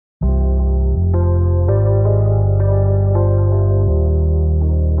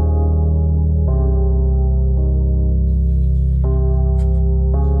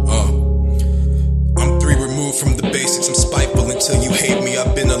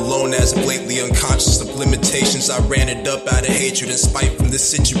grown as of lately, unconscious of limitations. I ran it up out of hatred and spite from this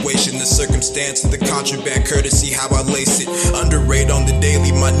situation, the circumstance of the contraband courtesy, how I lace it. Underrated on the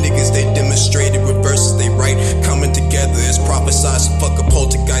daily, my niggas, they demonstrated reverses, they right. Coming together as prophesized, so fuck a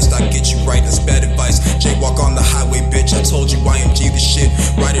poltergeist, I get you right, that's bad advice. Jaywalk on the highway, bitch, I told you IMG the shit.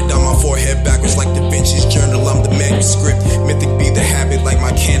 Write it down my forehead backwards like Da Vinci's journal, I'm the manuscript. Mythic be the habit like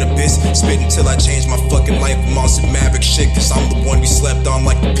my cannabis. Spit until I change my fucking life, I'm on some maverick shit, cause I'm the one we slept on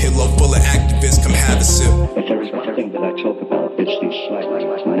like a pillow full of activists, come have a sip. If there is one thing that I talk about, it's these slightly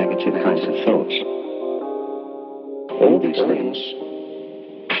negative kinds of thoughts. All these things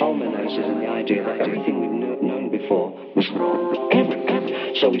culminated in the idea that everything we've known before was wrong.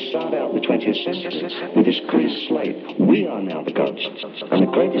 Everything. So we start out in the 20th century with this clean slate. We are now the gods. And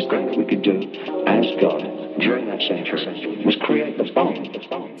the greatest thing that we could do as God during that century was create the bomb.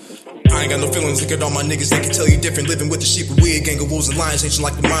 I ain't got no feelings, look at all my niggas, they can tell you different. Living with the sheep and weird gang of wolves and lions, ancient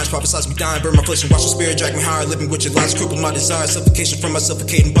like the minds, prophesize me dying, burn my flesh and watch my spirit drag me higher. Living with your lies, cripple my desire, suffocation from my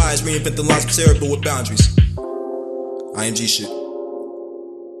suffocating bias, reinvent the lines of cerebral with boundaries. IMG shit.